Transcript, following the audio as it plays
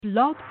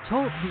Blog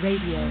Talk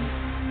Radio.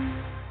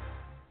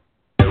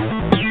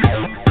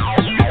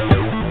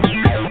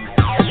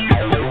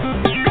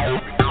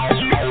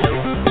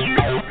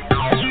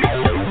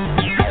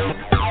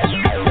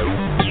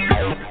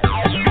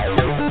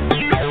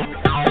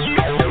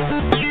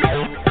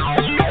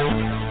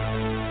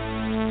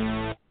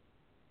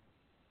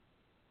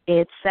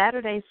 It's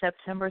Saturday,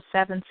 September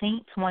 17th,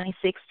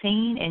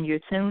 2016, and you're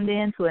tuned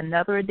in to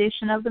another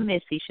edition of the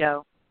Missy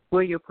Show.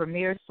 We're your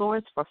premier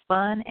source for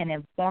fun and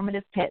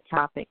informative pet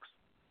topics.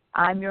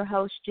 I'm your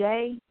host,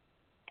 Jay,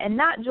 and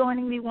not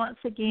joining me once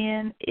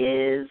again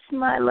is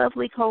my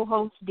lovely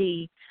co-host,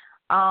 Dee.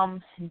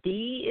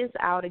 Dee is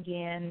out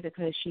again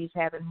because she's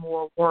having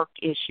more work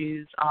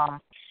issues.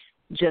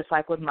 Just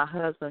like with my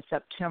husband,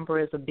 September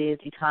is a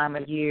busy time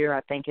of year.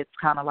 I think it's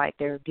kind of like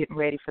they're getting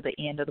ready for the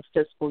end of the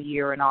fiscal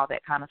year and all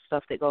that kind of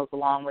stuff that goes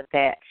along with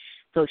that.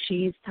 So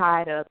she's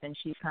tied up and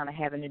she's kind of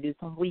having to do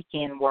some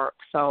weekend work.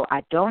 So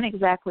I don't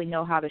exactly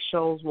know how the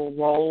shows will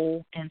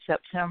roll in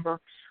September.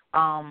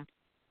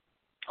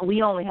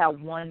 We only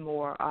have one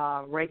more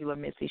regular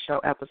Missy Show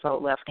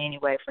episode left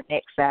anyway for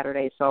next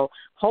Saturday. So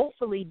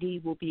hopefully Dee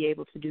will be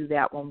able to do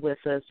that one with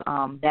us.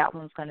 That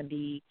one's going to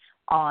be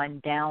on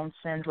Down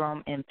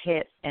syndrome in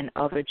pets and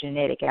other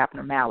genetic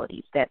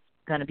abnormalities. That's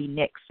going to be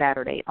next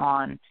Saturday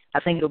on, I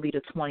think it'll be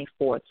the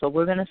 24th. So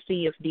we're going to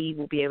see if Dee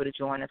will be able to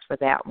join us for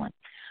that one.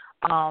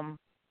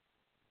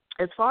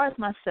 As far as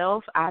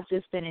myself, I've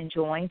just been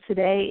enjoying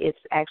today. It's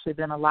actually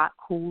been a lot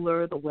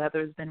cooler. The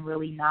weather's been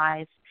really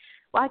nice.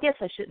 Well, I guess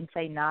I shouldn't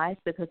say nice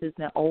because it's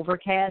been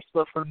overcast,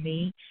 but for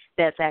me,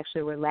 that's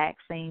actually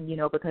relaxing,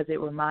 because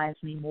it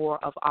reminds me more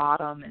of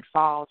autumn and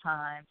fall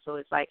time. So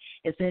it's like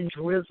it's been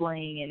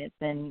drizzling and it's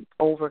been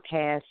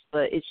overcast,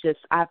 but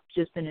I've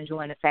just been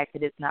enjoying the fact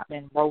that it's not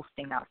been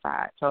roasting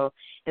outside. So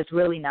it's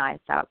really nice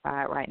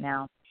outside right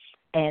now.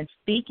 And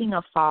speaking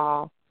of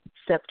fall,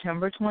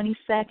 September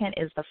 22nd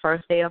is the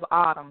first day of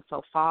autumn,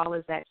 so fall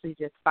is actually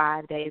just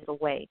 5 days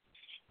away.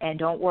 And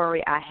don't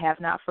worry, I have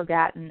not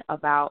forgotten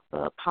about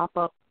the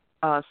pop-up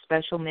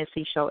special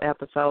Missy Show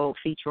episode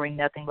featuring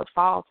nothing but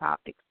fall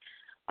topics.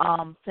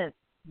 Since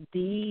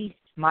Dee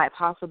might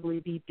possibly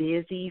be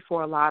busy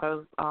for a lot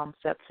of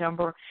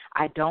September,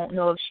 I don't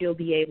know if she'll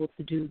be able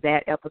to do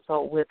that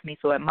episode with me,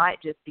 so it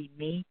might just be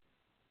me.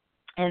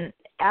 And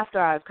after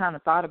I've kind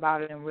of thought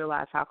about it and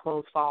realized how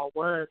close fall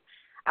was,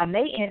 I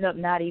may end up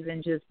not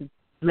even just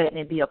letting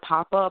it be a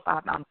pop-up.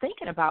 I'm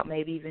thinking about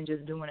maybe even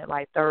just doing it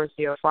like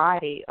Thursday or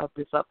Friday of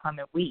this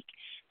upcoming week.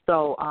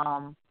 So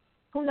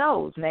who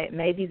knows?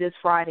 Maybe this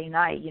Friday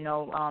night,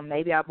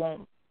 maybe I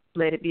won't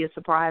let it be a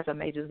surprise. I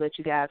may just let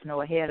you guys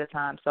know ahead of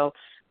time. So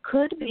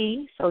could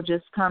be. So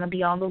just kind of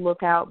be on the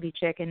lookout, be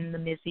checking the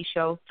Missy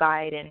Show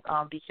site and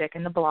be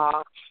checking the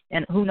blog.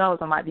 And who knows,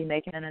 I might be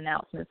making an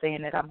announcement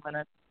saying that I'm going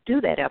to do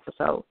that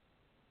episode.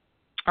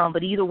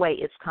 But either way,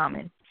 it's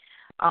coming.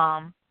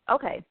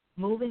 Okay,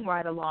 moving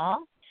right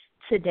along.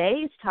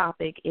 Today's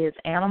topic is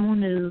animal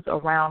news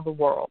around the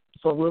world.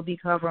 So we'll be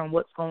covering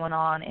what's going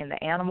on in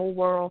the animal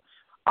world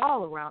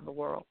all around the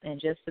world in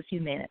just a few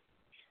minutes.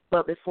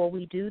 But before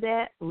we do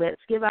that,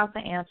 let's give out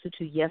the answer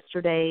to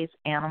yesterday's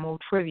animal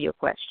trivia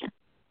question.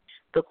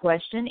 The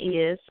question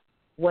is,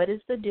 what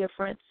is the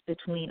difference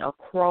between a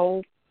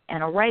crow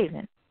and a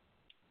raven?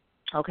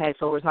 Okay,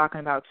 so we're talking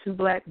about two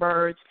black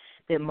birds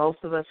that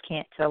most of us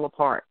can't tell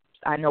apart.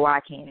 I know I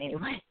can't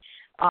anyway.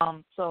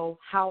 So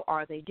how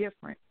are they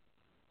different?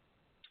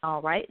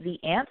 All right, the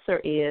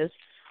answer is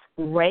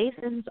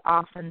ravens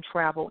often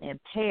travel in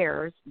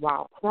pairs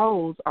while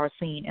crows are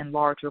seen in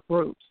larger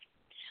groups.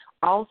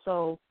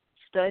 Also,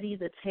 study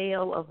the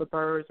tail of the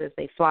birds as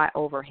they fly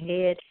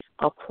overhead.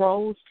 A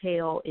crow's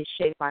tail is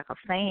shaped like a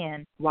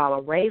fan, while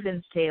a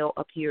raven's tail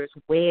appears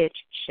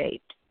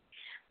wedge-shaped.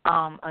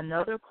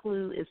 Another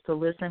clue is to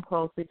listen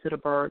closely to the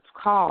bird's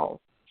calls.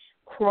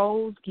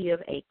 Crows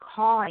give a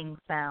cawing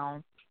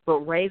sound,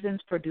 but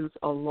ravens produce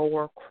a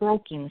lower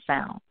croaking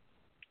sound.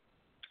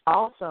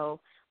 Also,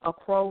 a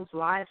crow's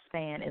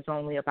lifespan is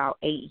only about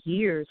 8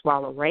 years,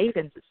 while a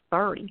raven's is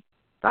 30.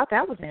 Thought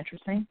that was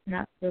interesting.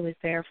 Not really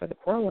fair for the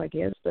crow, I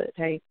guess, but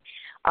hey.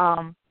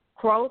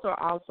 Crows are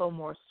also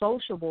more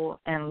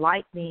sociable and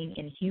like being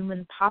in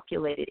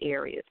human-populated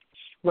areas,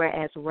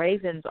 whereas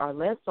ravens are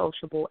less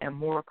sociable and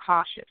more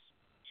cautious.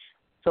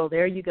 So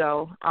there you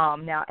go.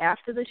 Now,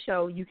 after the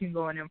show, you can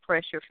go and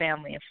impress your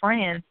family and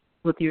friends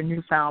with your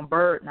newfound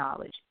bird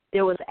knowledge.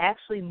 There was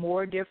actually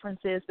more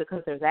differences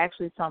because there's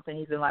actually something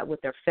even like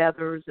with their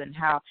feathers and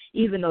how,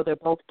 even though they're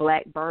both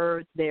black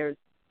birds, there's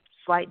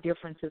slight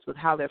differences with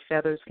how their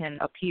feathers can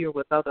appear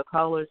with other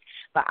colors.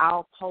 But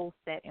I'll post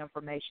that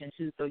information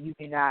too so you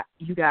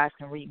guys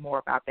can read more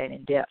about that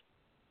in depth.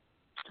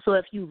 So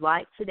if you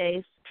like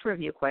today's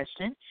trivia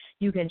question,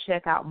 you can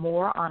check out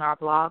more on our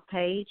blog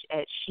page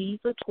at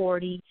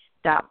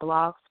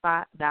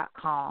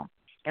she'sauthority.blogspot.com.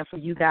 And for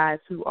you guys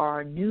who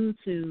are new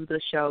to the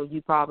show,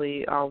 you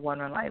probably are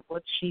wondering, like,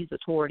 what's She's a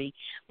Tortie?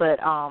 But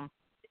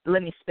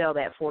let me spell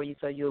that for you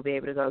so you'll be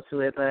able to go to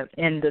it.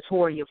 And the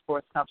Tortie, of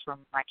course, comes from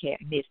my cat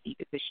Missy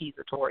because she's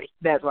a Tortie.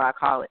 That's what I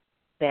call it.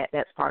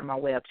 That's part of my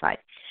website.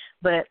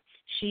 But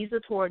She's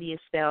Authority is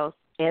spelled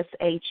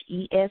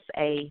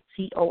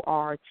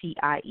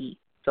She'sAuthortie.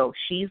 So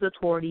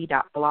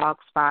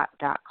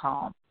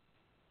she'sauthority.blogspot.com.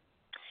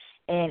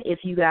 And if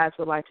you guys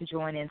would like to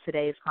join in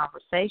today's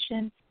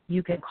conversation,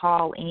 you can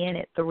call in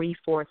at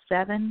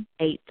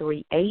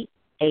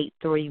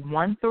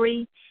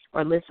 347-838-8313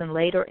 or listen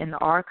later in the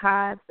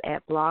archives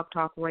at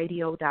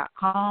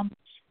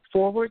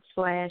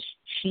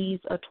blogtalkradio.com/She's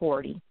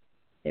Authority.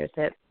 There's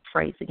that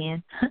phrase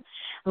again.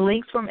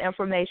 Links from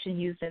information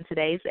used in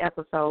today's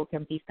episode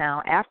can be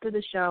found after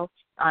the show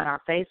on our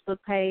Facebook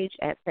page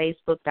at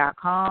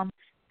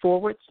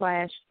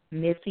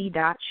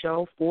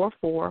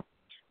facebook.com/Missy.show44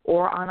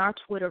 or on our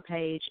Twitter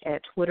page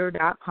at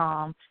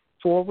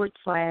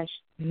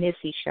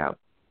twitter.com/Missy Show.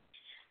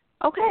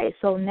 Okay,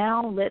 so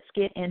now let's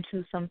get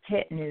into some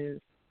pet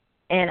news.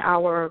 And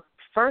our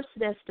first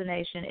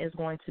destination is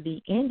going to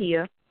be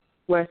India,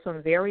 where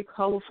some very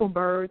colorful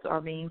birds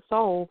are being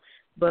sold,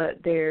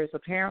 but there's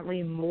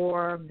apparently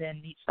more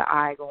than meets the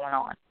eye going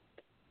on.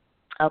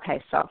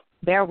 Okay, so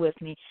bear with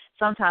me.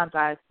 Sometimes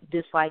I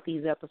dislike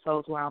these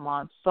episodes where I'm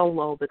on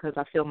solo because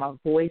I feel my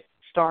voice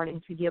starting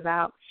to give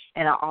out,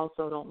 and I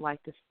also don't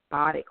like the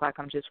static like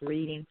I'm just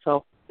reading,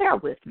 so bear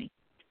with me.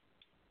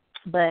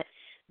 But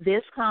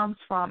this comes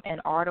from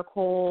an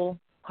article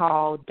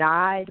called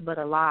Died But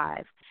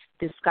Alive,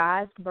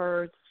 Disguised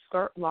Birds,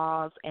 Skirt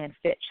Laws, and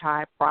Fetch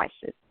High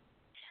Prices.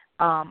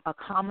 A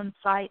common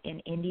sight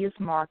in India's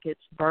markets,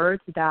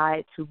 birds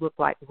dyed to look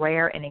like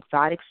rare and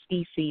exotic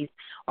species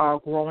are a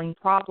growing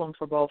problem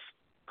for both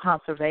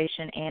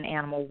conservation and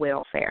animal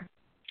welfare.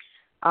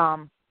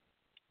 And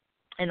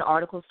the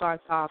article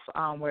starts off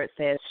where it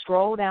says,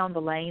 stroll down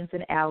the lanes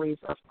and alleys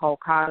of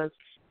Kolkata's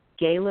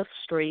Gallup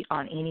Street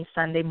on any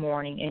Sunday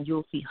morning and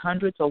you'll see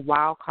hundreds of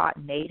wild-caught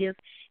native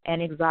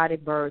and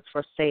exotic birds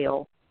for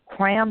sale,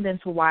 crammed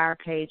into wire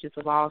cages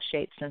of all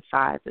shapes and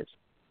sizes.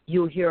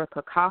 You'll hear a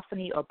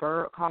cacophony of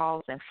bird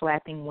calls and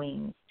flapping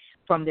wings.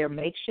 From their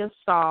makeshift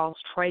stalls,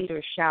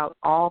 traders shout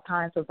all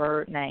kinds of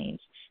bird names,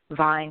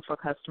 vying for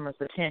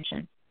customers'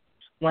 attention.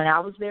 When I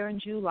was there in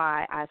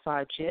July, I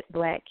saw a jet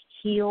black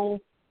heel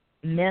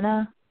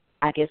minna,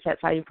 I guess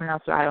that's how you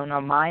pronounce it, I don't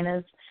know,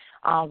 minnas,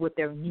 with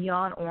their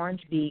neon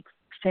orange beaks,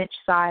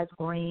 finch-sized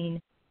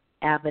green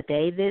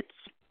avidavids,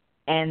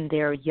 and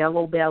their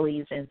yellow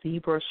bellies and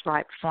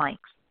zebra-striped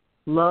flanks,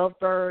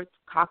 lovebirds,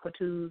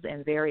 cockatoos,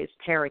 and various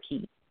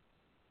parakeets.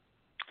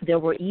 There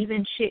were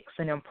even chicks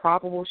in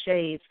improbable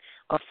shades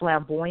of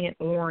flamboyant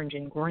orange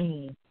and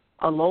green.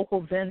 A local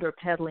vendor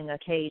peddling a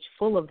cage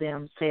full of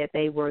them said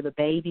they were the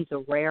babies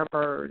of rare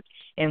birds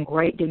in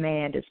great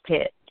demand as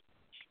pets.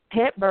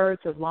 Pet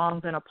birds have long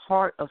been a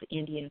part of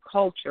Indian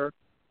culture.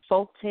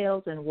 Folk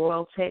tales and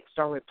royal texts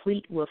are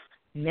replete with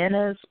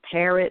minnas,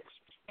 parrots,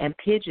 and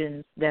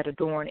pigeons that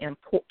adorn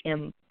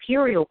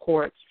imperial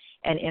courts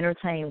and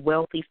entertain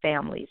wealthy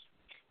families.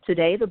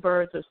 Today, the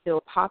birds are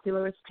still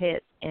popular as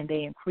pets, and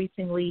they're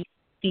increasingly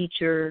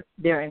featured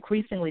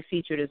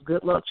as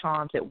good luck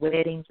charms at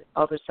weddings and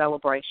other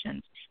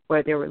celebrations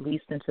where they're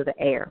released into the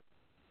air.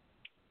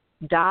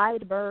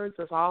 Dyed birds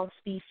of all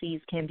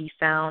species can be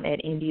found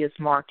at India's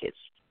markets.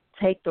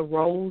 Take the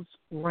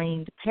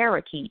rose-ringed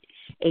parakeet,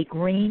 a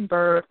green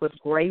bird with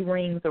gray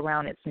rings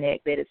around its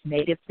neck that is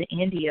native to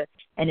India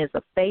and is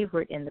a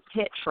favorite in the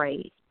pet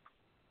trade.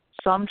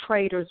 Some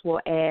traders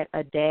will add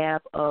a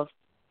dab of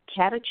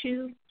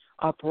catechu,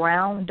 a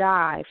brown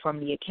dye from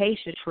the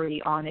acacia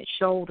tree, on its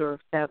shoulder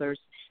feathers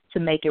to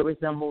make it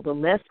resemble the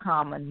less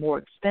common, more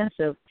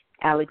expensive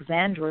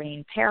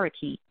Alexandrine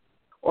parakeet.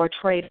 Or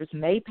traders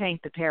may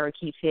paint the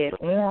parakeet's head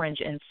orange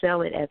and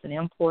sell it as an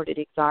imported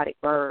exotic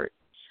bird.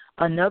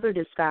 Another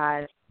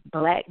disguise,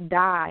 black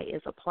dye,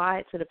 is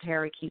applied to the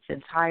parakeet's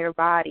entire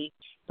body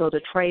so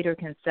the trader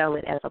can sell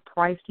it as a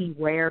pricey,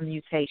 rare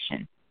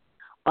mutation.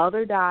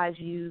 Other dyes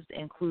used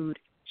include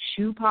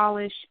shoe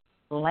polish,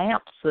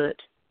 lamp soot,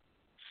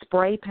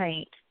 spray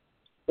paint,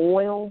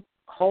 oil,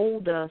 coal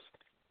dust,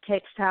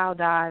 textile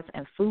dyes,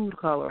 and food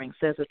coloring,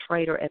 says a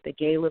trader at the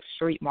Gallup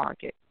Street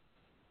Market.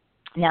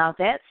 Now,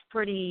 that's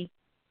extreme.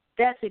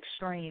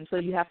 So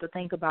you have to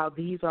think about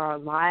these are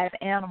live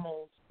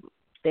animals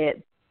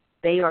that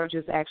they are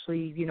just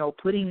actually,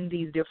 putting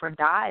these different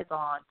dyes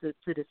on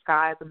to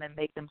disguise them and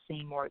make them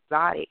seem more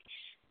exotic.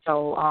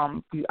 So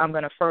I'm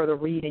going to further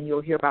read, and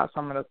you'll hear about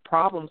some of the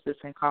problems this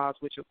can cause,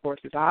 which, of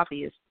course, is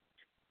obvious.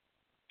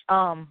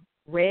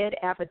 Red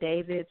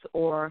affidavits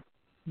or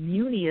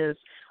munias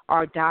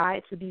are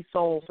dyed to be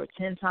sold for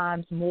 10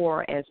 times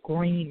more as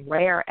green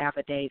rare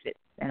affidavits,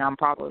 and I'm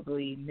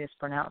probably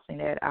mispronouncing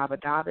that,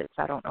 affidavits.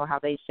 I don't know how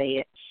they say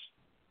it.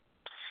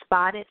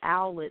 Spotted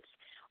owlets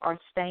are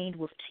stained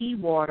with tea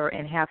water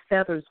and have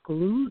feathers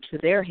glued to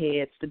their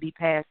heads to be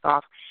passed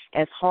off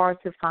as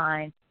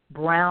hard-to-find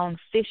brown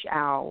fish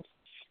owls,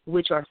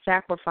 which are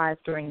sacrificed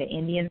during the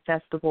Indian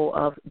festival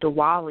of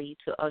Diwali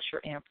to usher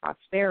in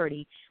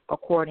prosperity,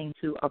 according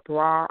to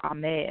Abrar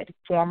Ahmed,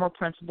 former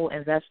principal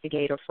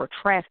investigator for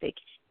Traffic,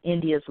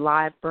 India's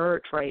live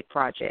bird trade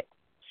project.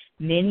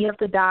 Many of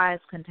the dyes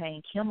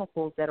contain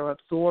chemicals that are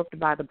absorbed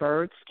by the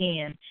bird's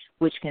skin,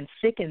 which can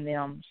sicken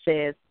them,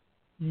 says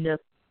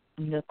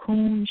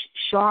Nikunj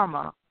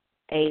Sharma,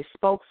 a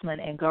spokesman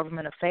and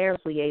government affairs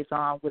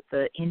liaison with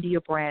the India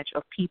branch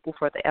of People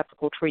for the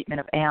Ethical Treatment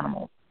of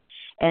Animals.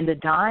 And the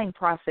dyeing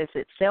process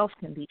itself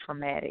can be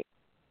traumatic.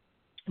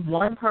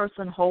 One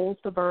person holds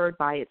the bird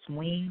by its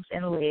wings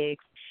and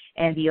legs,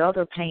 and the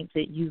other paints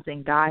it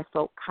using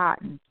dye-soaked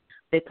cotton.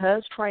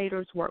 Because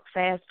traders work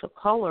fast to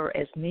color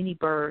as many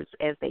birds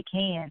as they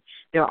can,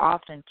 they're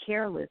often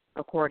careless,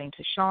 according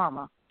to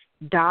Sharma.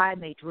 Dye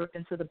may drip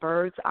into the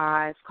bird's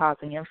eyes,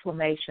 causing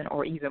inflammation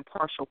or even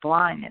partial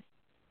blindness.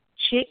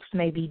 Chicks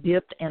may be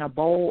dipped in a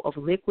bowl of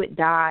liquid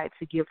dye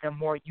to give them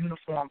more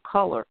uniform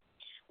color,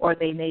 or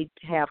they may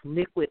have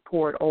liquid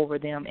poured over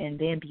them and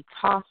then be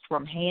tossed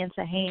from hand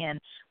to hand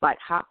like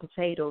hot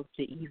potatoes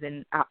to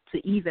even out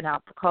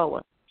the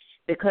color.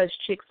 Because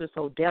chicks are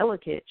so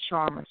delicate,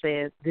 Sharma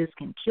says, this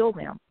can kill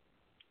them.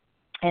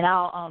 And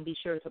I'll be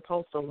sure to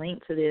post a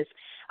link to this.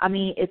 I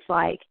mean, it's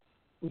like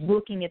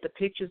looking at the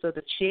pictures of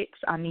the chicks.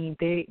 I mean,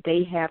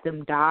 they have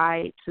them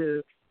dyed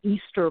to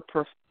Easter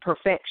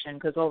perfection,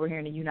 because over here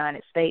in the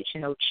United States,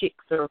 you know,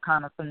 chicks are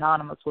kind of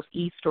synonymous with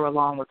Easter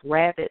along with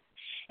rabbits.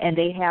 And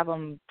they have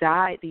them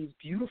dyed these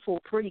beautiful,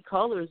 pretty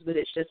colors, but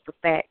it's just the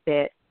fact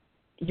that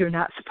you're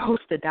not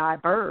supposed to dye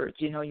birds.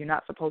 You know, you're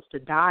not supposed to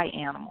dye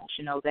animals.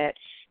 You know, that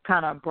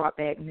kind of brought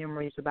back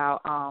memories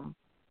about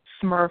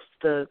Smurf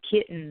the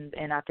kitten,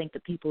 and I think the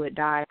people that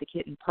dyed the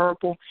kitten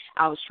purple.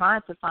 I was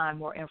trying to find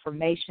more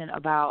information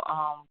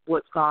about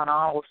what's gone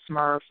on with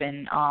Smurf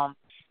and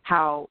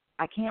how,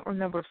 I can't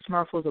remember if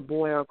Smurf was a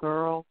boy or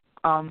girl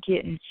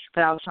kitten,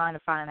 but I was trying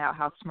to find out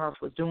how Smurf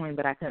was doing,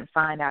 but I couldn't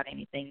find out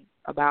anything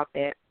about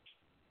that.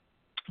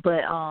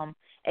 But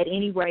at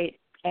any rate,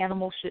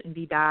 animals shouldn't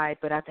be dyed,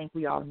 but I think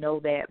we all know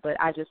that. But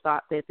I just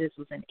thought that this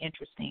was an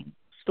interesting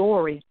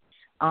story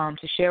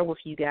to share with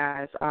you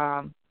guys.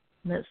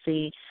 Let's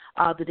see.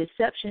 The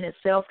deception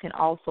itself can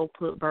also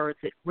put birds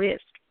at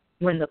risk.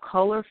 When the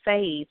color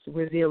fades,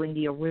 revealing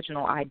the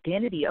original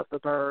identity of the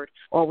bird,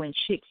 or when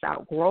chicks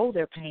outgrow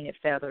their painted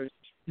feathers,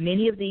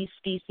 many of these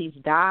species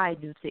die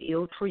due to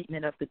ill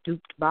treatment of the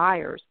duped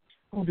buyers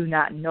who do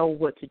not know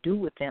what to do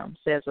with them,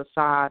 says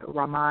Asad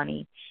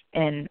Rahmani,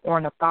 an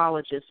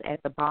ornithologist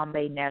at the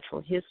Bombay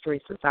Natural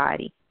History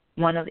Society,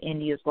 one of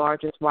India's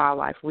largest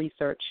wildlife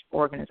research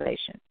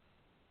organizations.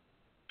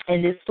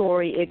 In this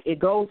story, it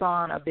goes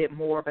on a bit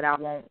more, but I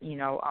won't,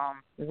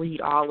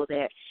 read all of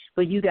that.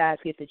 But you guys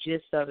get the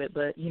gist of it.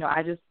 But,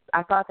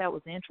 I thought that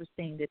was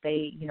interesting that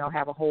they,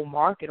 have a whole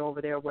market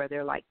over there where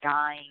they're like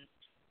dying,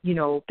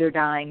 they're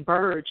dying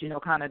birds,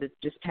 kind of to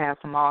just pass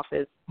them off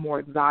as more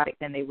exotic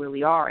than they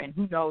really are. And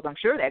who knows, I'm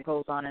sure that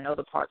goes on in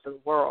other parts of the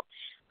world.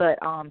 But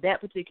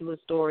that particular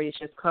story is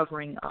just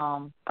covering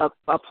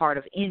a part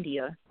of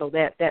India. So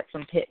that's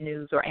some pet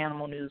news or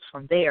animal news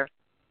from there.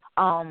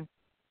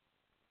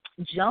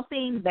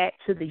 Jumping back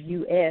to the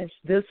U.S.,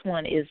 this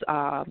one is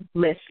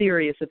less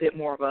serious, a bit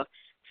more of a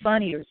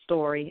funnier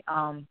story.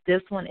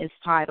 This one is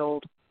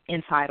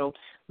entitled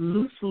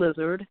Loose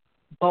Lizard,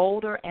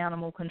 Boulder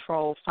Animal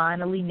Control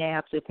Finally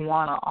Nabs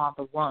Iguana on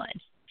the Run.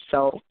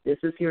 So this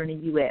is here in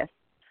the U.S.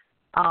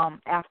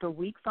 After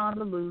weeks on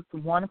the loose,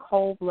 one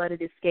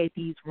cold-blooded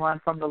escapee's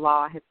run from the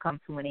law has come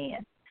to an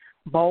end.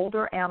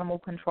 Boulder Animal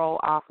Control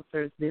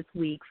officers this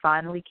week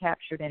finally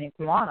captured an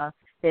iguana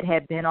that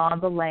had been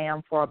on the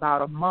lam for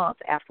about a month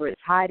after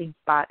its hiding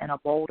spot in a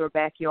Boulder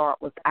backyard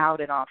was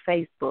outed on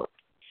Facebook.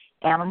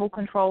 Animal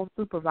Control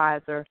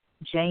Supervisor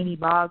Janie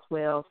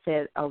Boswell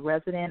said a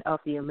resident of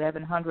the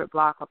 1100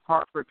 block of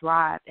Hartford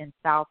Drive in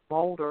South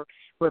Boulder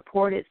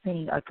reported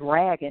seeing a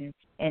dragon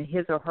in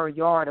his or her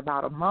yard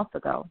about a month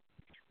ago.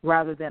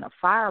 Rather than a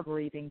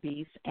fire-breathing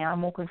beast,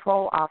 Animal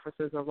Control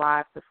officers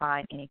arrived to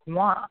find an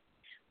iguana.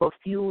 But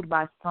fueled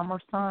by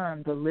summer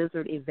sun, the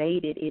lizard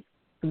evaded its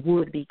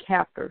would-be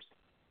captors.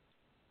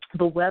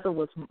 The weather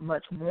was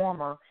much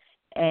warmer,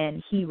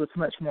 and he was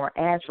much more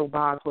agile,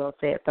 Boswell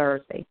said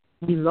Thursday.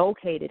 We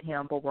located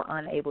him, but were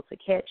unable to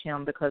catch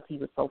him because he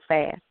was so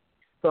fast.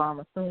 So I'm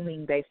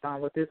assuming, based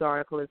on what this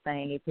article is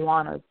saying,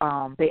 iguanas,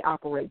 they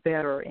operate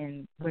better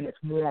when it's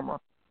warmer,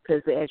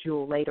 because as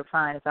you'll later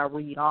find as I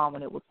read on,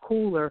 when it was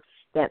cooler,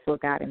 that's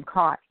what got him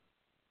caught.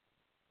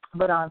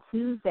 But on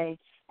Tuesday,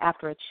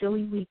 after a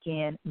chilly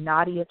weekend,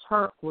 Nadia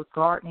Turk was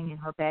gardening in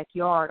her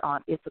backyard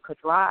on Ithaca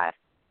Drive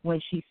when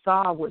she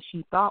saw what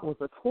she thought was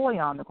a toy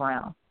on the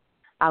ground.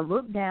 I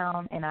looked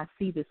down and I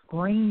see this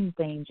green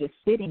thing just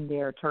sitting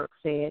there, Turk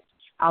said.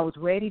 I was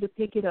ready to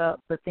pick it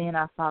up, but then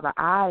I saw the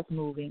eyes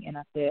moving and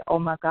I said, oh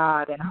my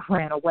God, and I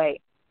ran away.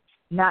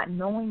 Not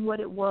knowing what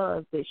it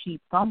was that she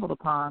stumbled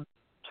upon,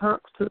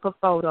 Turk took a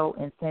photo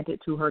and sent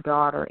it to her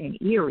daughter in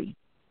Erie.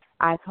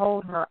 I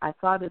told her I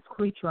saw this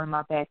creature in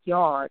my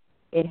backyard.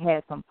 It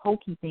had some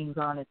pokey things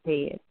on its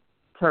head,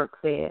 Turk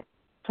said.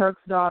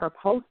 Turk's daughter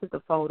posted the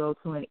photo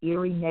to an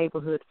Erie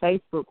neighborhood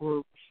Facebook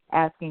group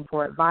asking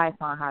for advice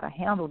on how to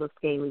handle the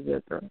scaly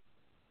lizard.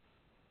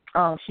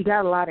 She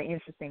got a lot of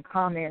interesting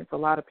comments. A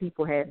lot of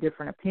people had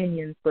different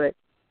opinions, but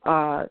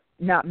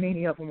not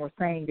many of them were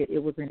saying that it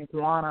was an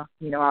iguana.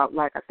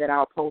 Like I said,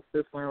 I'll post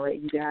this one and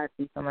let you guys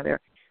see some of their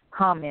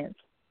comments.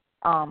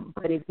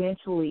 But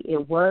eventually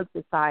it was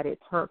decided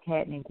Turk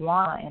had an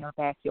iguana in her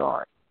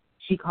backyard.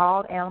 She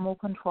called animal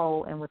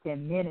control, and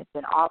within minutes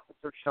an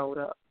officer showed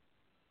up.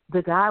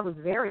 The guy was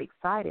very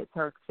excited,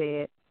 Turk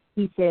said.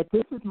 He said,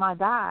 "This is my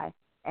guy."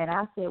 And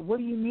I said, "What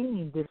do you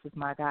mean, this is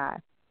my guy?"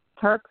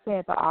 Turk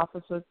said the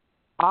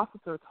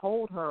officer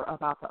told her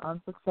about the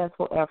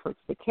unsuccessful efforts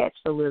to catch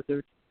the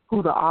lizard,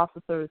 who the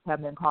officers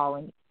have been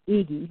calling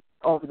Iggy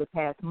over the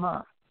past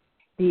month.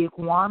 The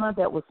iguana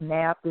that was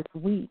nabbed this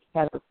week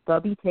has a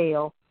stubby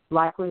tail,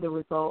 likely the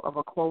result of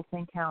a close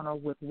encounter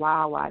with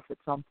wildlife at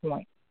some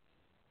point,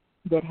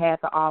 that had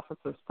the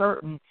officer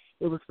certain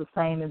it was the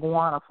same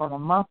iguana from a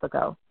month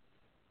ago.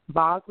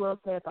 Boswell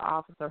said the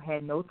officer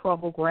had no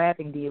trouble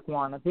grabbing the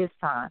iguana this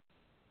time.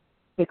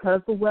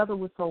 Because the weather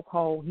was so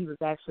cold, he was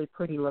actually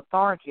pretty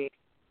lethargic,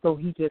 so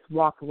he just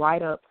walked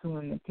right up to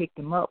him and picked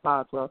him up,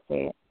 Boswell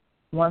said.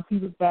 Once he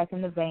was back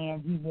in the van,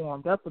 he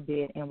warmed up a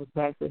bit and was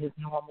back to his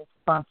normal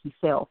funky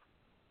self.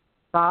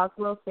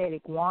 Boswell said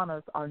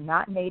iguanas are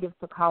not native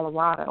to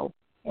Colorado,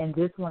 and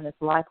this one is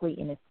likely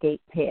an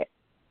escaped pet.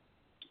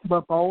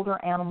 But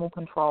Boulder Animal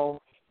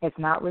Control has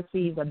not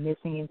received a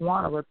missing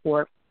iguana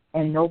report,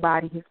 and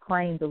nobody has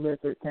claimed the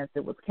lizard since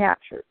it was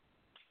captured.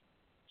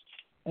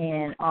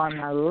 And on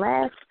my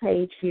last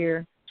page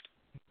here,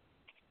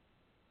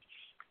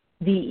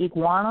 the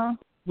iguana,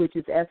 which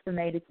is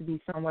estimated to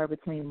be somewhere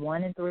between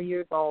 1 and 3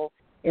 years old,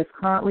 is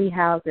currently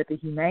housed at the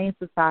Humane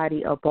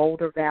Society of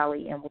Boulder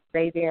Valley and will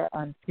stay there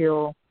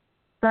until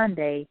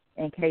Sunday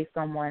in case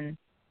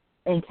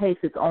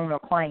its owner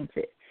claims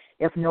it.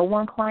 If no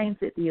one claims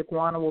it, the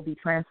iguana will be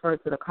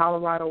transferred to the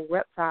Colorado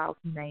Reptile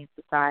Humane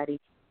Society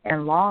in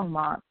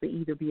Longmont to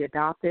either be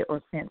adopted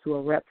or sent to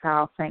a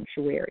reptile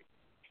sanctuary.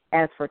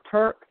 As for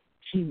Turk,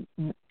 she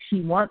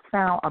once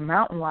found a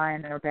mountain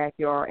lion in her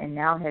backyard and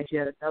now has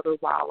yet another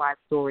wildlife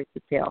story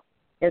to tell.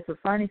 It's a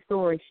funny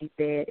story, she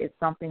said. It's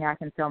something I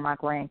can tell my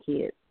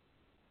grandkids.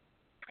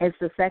 It's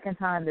the second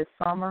time this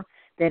summer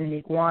that an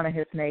iguana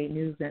has made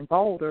news in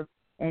Boulder.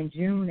 In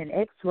June, an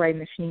X-ray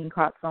machine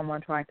caught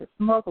someone trying to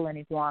smuggle an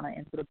iguana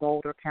into the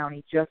Boulder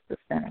County Justice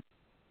Center.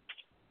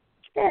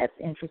 That's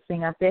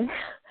interesting, I think.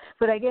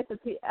 But I guess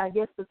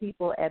the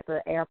people at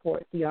the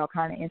airport see all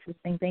kind of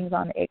interesting things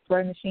on the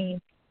X-ray machine.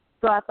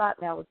 So I thought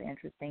that was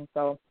interesting.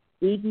 So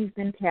Iggy's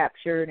been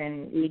captured,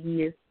 and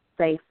Iggy is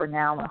safe for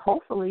now. And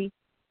hopefully,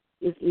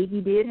 if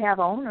Iggy did have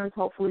owners,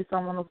 hopefully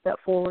someone will step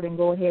forward and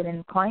go ahead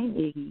and claim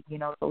Iggy,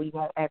 so he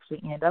won't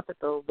actually end up at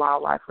the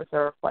wildlife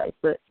reserve place.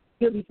 But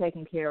he'll be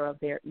taken care of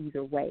there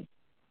either way.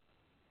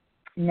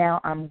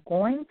 Now I'm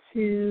going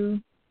to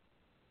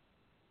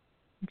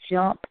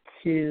jump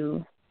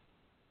to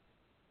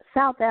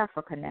South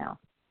Africa now.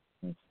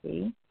 Let's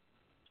see.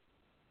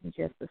 In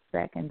just a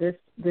second. This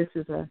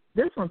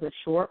one's a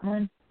short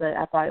one, but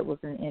I thought it was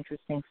an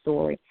interesting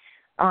story.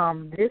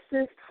 This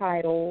is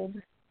titled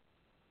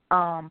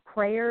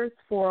Prayers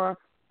for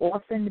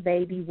Orphaned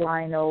Baby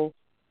Rhino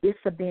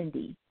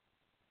Isabindi.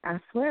 I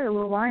swear, the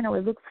little rhino,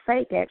 it looks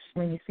fake actually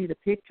when you see the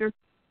picture.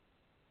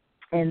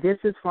 And this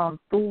is from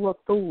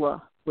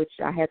Thula, which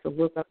I had to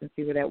look up and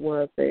see where that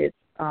was, but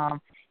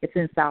it's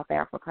in South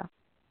Africa.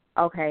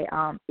 Okay,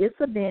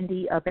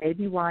 Isabindi, a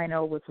baby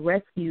rhino, was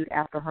rescued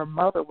after her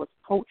mother was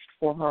poached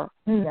for her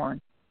horn.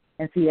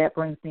 And see, that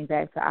brings me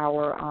back to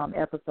our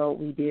episode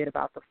we did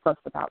about the fuss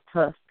about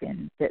tusk,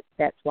 and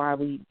that's why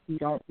we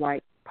don't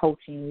like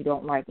poaching. We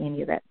don't like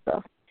any of that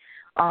stuff.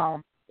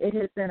 It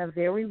has been a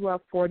very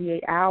rough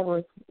 48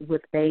 hours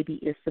with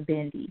baby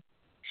Isabindi.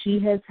 She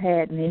has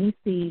had many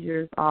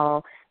seizures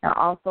and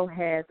also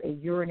has a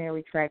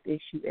urinary tract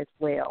issue as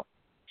well.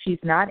 She's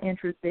not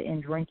interested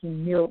in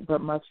drinking milk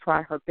but must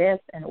try her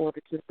best in order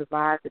to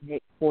survive the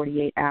next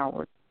 48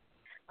 hours.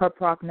 Her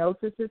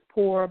prognosis is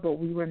poor, but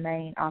we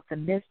remain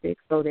optimistic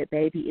so that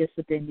baby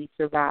Isabindi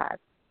survives.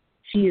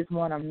 She is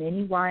one of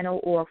many rhino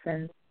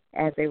orphans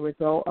as a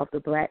result of the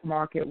black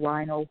market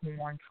rhino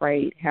horn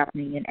trade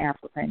happening in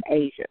Africa and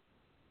Asia.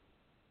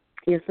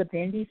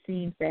 Isabindi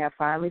seems to have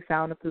finally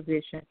found a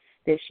position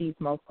that she's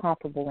most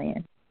comfortable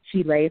in.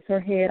 She lays her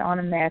head on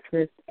a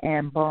mattress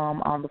and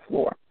bum on the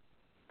floor.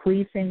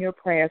 Please send your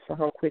prayers for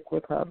her quick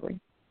recovery.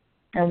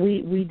 And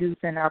we do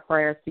send our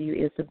prayers to you,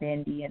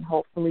 Isabindi, and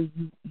hopefully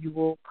you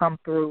will come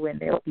through and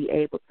they'll be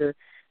able to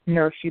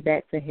nurse you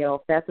back to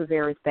health. That's a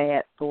very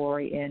sad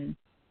story, and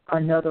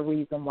another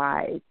reason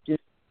why it's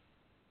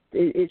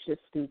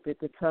just stupid.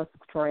 The tusk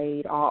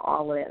trade,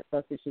 all of that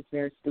stuff is just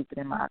very stupid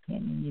in my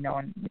opinion,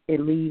 and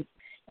it leaves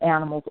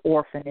animals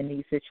orphaned in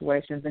these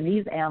situations. And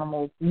these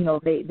animals,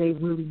 they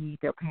really need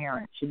their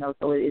parents,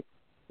 so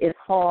it's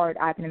hard.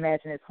 I can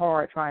imagine it's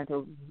hard trying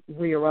to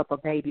rear up a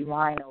baby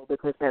rhino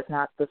because that's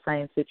not the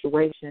same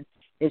situation.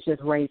 It's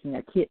just raising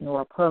a kitten or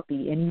a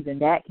puppy, and even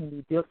that can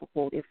be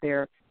difficult if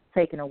they're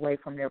taken away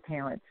from their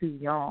parent too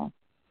young.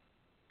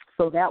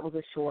 So that was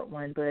a short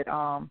one, but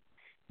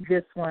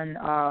This one,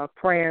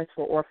 Prayers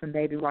for Orphan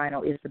Baby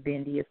Rhino is the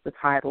Bendy is the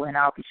title, and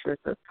I'll be sure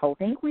to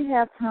post. I think we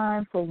have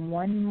time for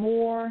one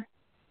more.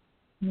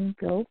 Let me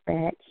go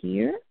back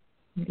here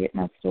and get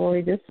my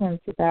story. This one's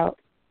about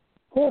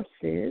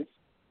horses,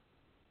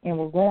 and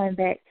we're going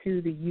back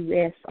to the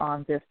U.S.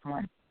 on this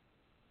one.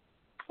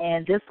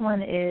 And this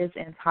one is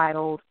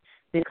entitled,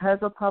 Because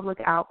of Public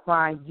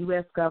Outcry,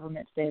 U.S.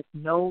 Government Says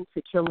No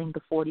to Killing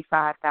the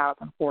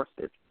 45,000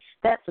 Horses.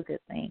 That's a good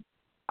thing.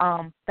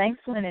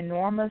 Thanks to an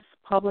enormous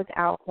public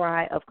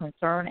outcry of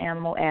concerned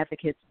animal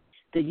advocates,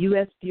 the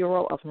U.S.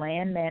 Bureau of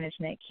Land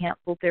Management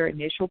canceled their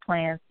initial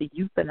plans to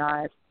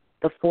euthanize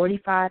the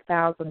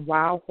 45,000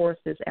 wild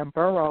horses and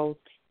burros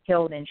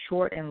held in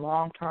short and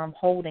long-term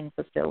holding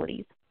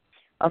facilities.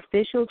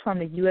 Officials from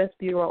the U.S.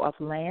 Bureau of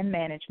Land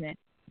Management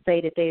say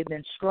that they've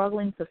been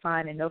struggling to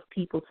find enough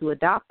people to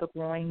adopt the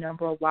growing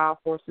number of wild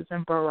horses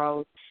and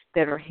burros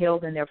that are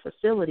held in their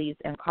facilities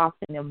and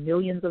costing them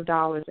millions of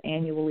dollars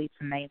annually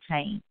to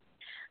maintain.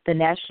 The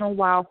National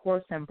Wild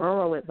Horse and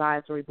Burro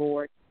Advisory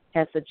Board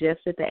has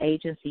suggested the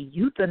agency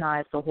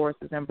euthanize the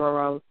horses and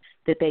burros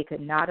that they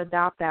could not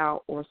adopt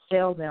out or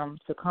sell them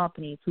to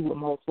companies who would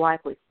most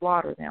likely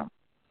slaughter them.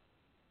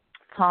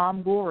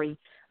 Tom Gorey,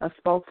 a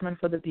spokesman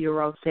for the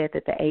Bureau, said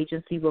that the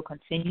agency will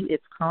continue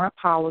its current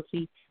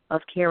policy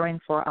of caring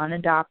for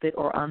unadopted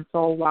or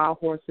unsold wild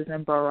horses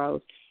and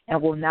burros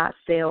and will not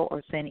sell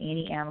or send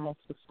any animals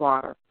to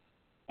slaughter.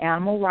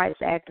 Animal rights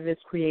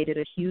activists created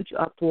a huge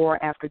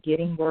uproar after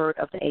getting word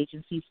of the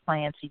agency's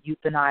plan to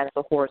euthanize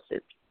the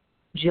horses.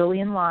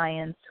 Jillian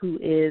Lyons, who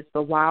is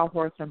the Wild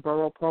Horse and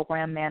Burro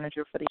Program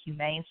Manager for the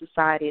Humane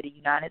Society of the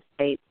United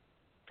States,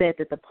 said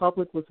that the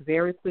public was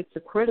very quick to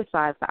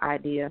criticize the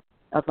idea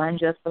of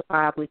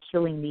unjustifiably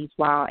killing these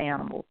wild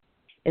animals.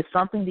 It's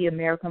something the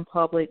American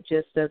public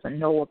just doesn't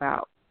know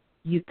about.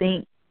 You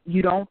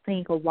don't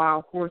think of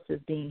wild horses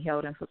being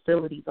held in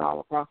facilities all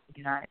across the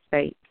United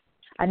States.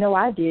 I know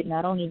I didn't.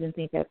 I don't even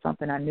think that's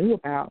something I knew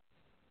about.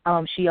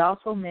 She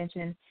also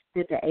mentioned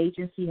that the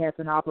agency has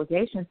an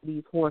obligation to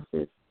these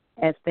horses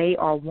as they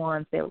are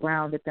ones that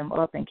rounded them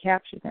up and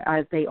captured them,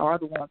 as they are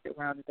the ones that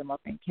rounded them up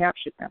and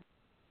captured them.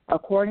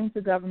 According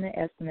to government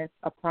estimates,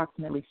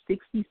 approximately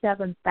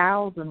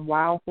 67,000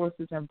 wild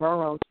horses and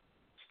burros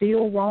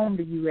still roam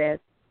the U.S.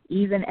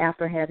 even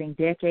after having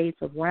decades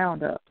of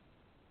roundup.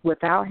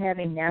 Without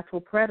having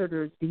natural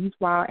predators, these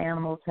wild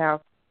animals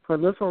have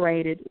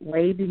proliferated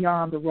way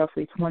beyond the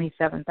roughly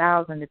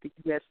 27,000 that the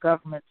U.S.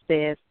 government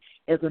says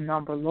is a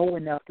number low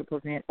enough to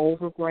prevent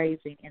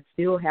overgrazing and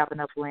still have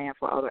enough land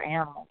for other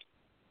animals.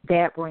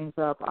 That brings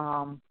up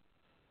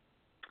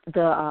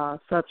the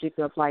subject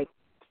of like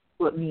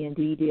what me and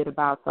Dee did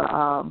about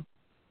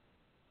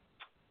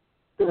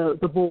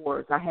the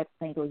boars. I had to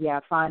think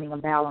of finding a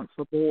balance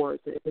for boars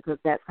because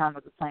that's kind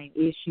of the same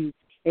issue,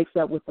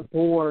 except with the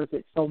boars,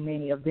 it's so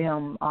many of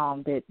them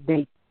that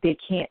they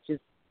can't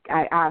just.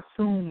 I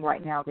assume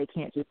right now they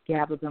can't just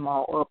gather them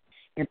all up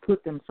and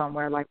put them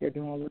somewhere like they're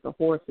doing with the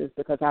horses,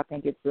 because I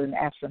think it's an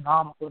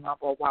astronomical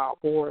number of wild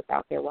boars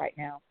out there right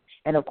now,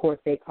 and of course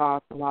they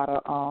cause a lot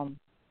of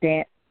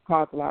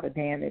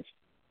damage.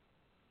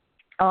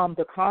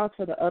 The cost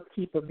for the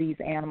upkeep of these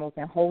animals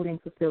and holding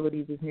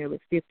facilities is nearly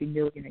 $50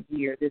 million a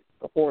year. This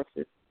is the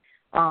horses.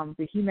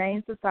 The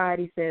Humane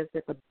Society says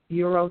that the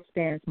Bureau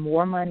spends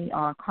more money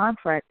on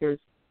contractors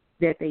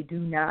that they do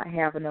not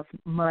have enough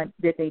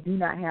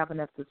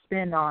to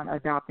spend on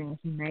adopting a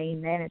humane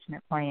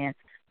management plan,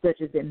 such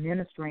as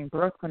administering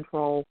birth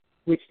control,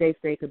 which they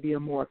say could be a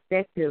more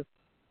effective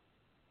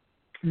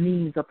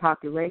means of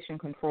population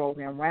control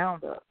than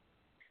Roundup.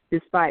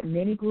 Despite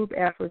many group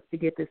efforts to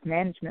get this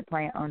management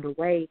plan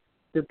underway,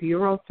 the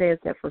Bureau says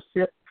that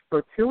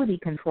fertility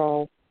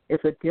control is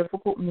a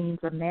difficult means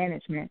of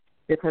management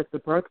because the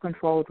birth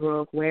control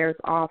drug wears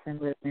off in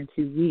less than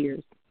 2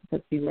 years.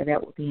 Let's see where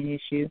that would be an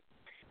issue.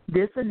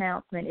 This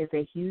announcement is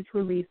a huge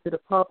relief to the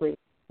public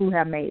who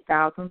have made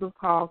thousands of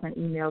calls and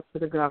emails to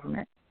the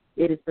government.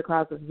 It is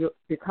because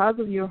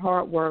of your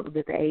hard work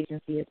that the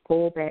agency has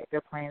pulled back their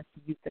plans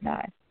to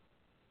euthanize.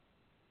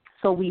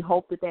 So we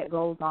hope that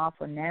goes on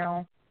for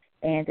now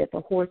and that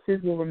the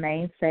horses will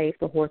remain safe,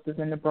 the horses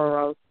and the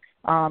burros.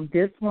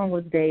 This one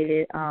was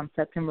dated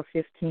September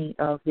 15th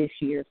of this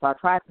year, so I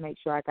tried to make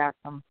sure I got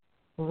some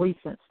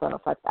recent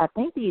stuff. I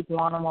think the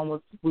iguana one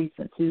was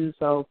recent too,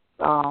 so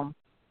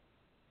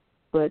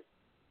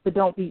but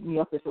don't beat me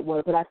up if it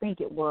was, but I think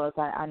it was.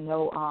 I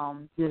know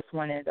this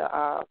one and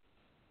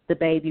the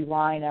baby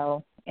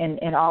rhino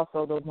and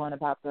also the one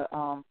about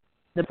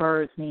the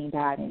birds being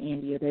died in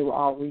India. They were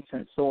all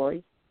recent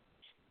stories.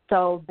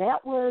 So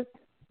that was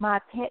my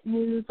pet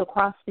news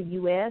across the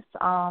U.S.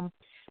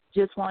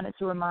 Just wanted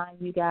to remind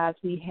you guys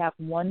we have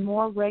one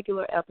more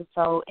regular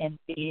episode, and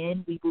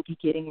then we will be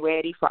getting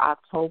ready for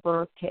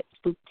October Pet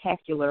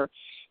Spooktacular.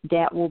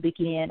 That will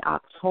begin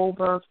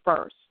October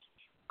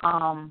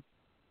 1st.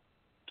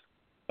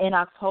 In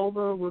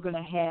October, we're going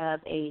to have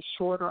a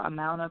shorter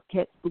amount of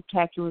Pet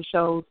Spooktacular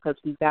shows because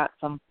we've got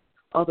some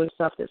other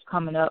stuff that's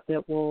coming up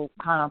that will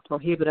kind of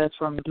prohibit us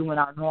from doing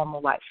our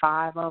normal,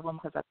 5 of them,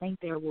 because I think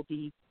there will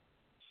be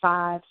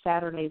 5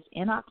 Saturdays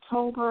in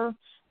October,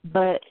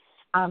 but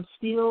I'm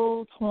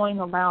still toying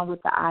around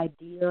with the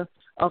idea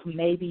of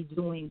maybe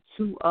doing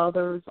 2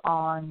 others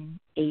on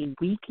a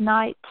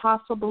weeknight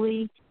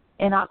possibly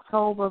in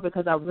October,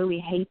 because I really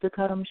hate to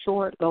cut them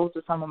short. Those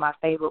are some of my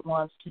favorite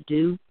ones to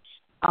do.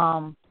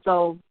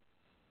 So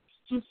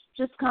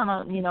just kind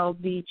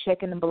of, be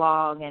checking the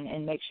blog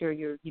and make sure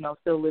you're,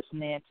 still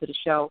listening to the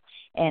show,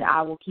 and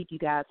I will keep you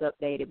guys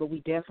updated. But we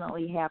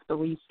definitely have to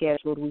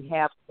reschedule. We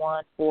have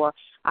one for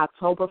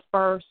October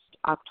 1st,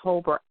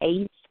 October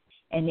 8th,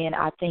 and then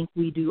I think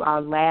we do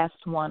our last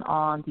one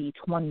on the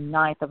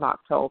 29th of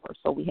October.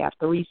 So we have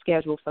to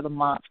reschedule for the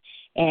month,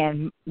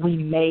 and we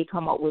may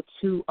come up with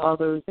 2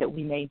 others that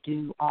we may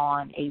do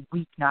on a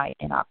weeknight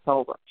in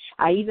October.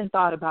 I even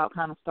thought about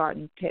kind of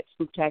starting Pet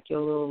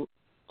Spooktacular,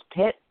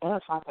 if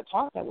I could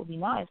talk, that would be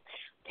nice,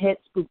 Pet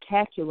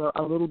Spooktacular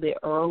a little bit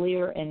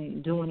earlier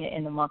and doing it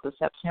in the month of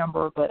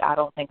September, but I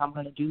don't think I'm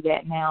going to do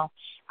that now.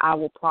 I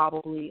will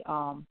probably,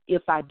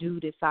 if I do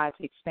decide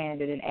to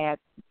expand it and add,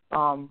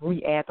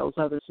 re-add those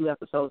other 2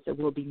 episodes that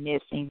we'll be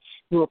missing,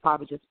 we will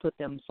probably just put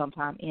them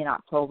sometime in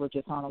October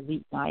just on a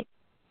weeknight.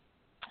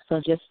 So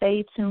just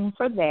stay tuned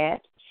for that.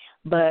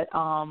 But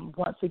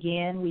once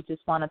again, we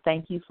just want to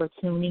thank you for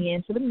tuning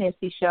in to the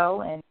Missy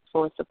Show and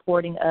for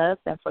supporting us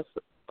and for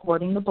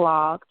supporting the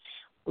blog.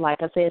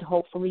 Like I said,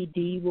 hopefully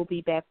Dee will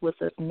be back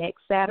with us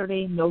next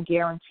Saturday. No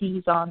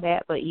guarantees on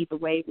that, but either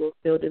way, we'll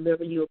still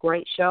deliver you a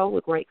great show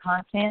with great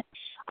content.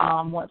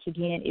 Once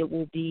again, it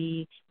will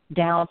be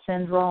Down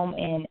syndrome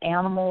in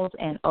animals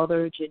and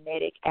other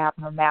genetic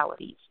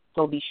abnormalities.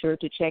 So be sure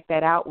to check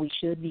that out. We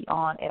should be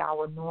on at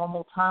our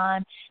normal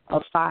time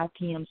of 5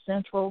 p.m.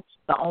 Central.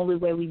 The only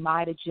way we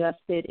might adjust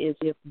it is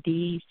if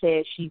Dee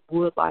says she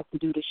would like to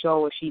do the show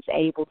or she's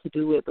able to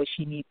do it, but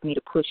she needs me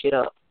to push it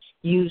up.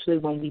 Usually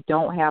when we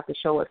don't have the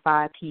show at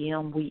 5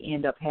 p.m., we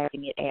end up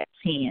having it at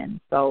 10.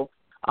 So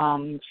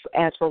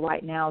as for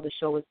right now, the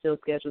show is still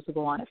scheduled to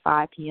go on at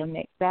 5 p.m.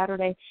 next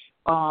Saturday.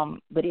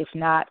 But if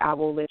not, I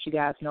will let you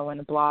guys know in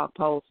the blog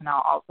post, and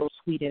I'll also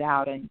tweet it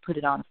out and put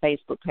it on the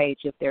Facebook page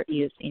if there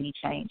is any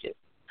changes.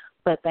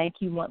 But thank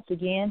you once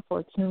again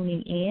for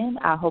tuning in.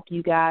 I hope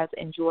you guys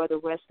enjoy the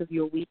rest of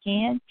your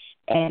weekend.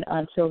 And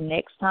until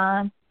next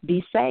time,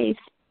 be safe.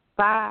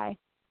 Bye.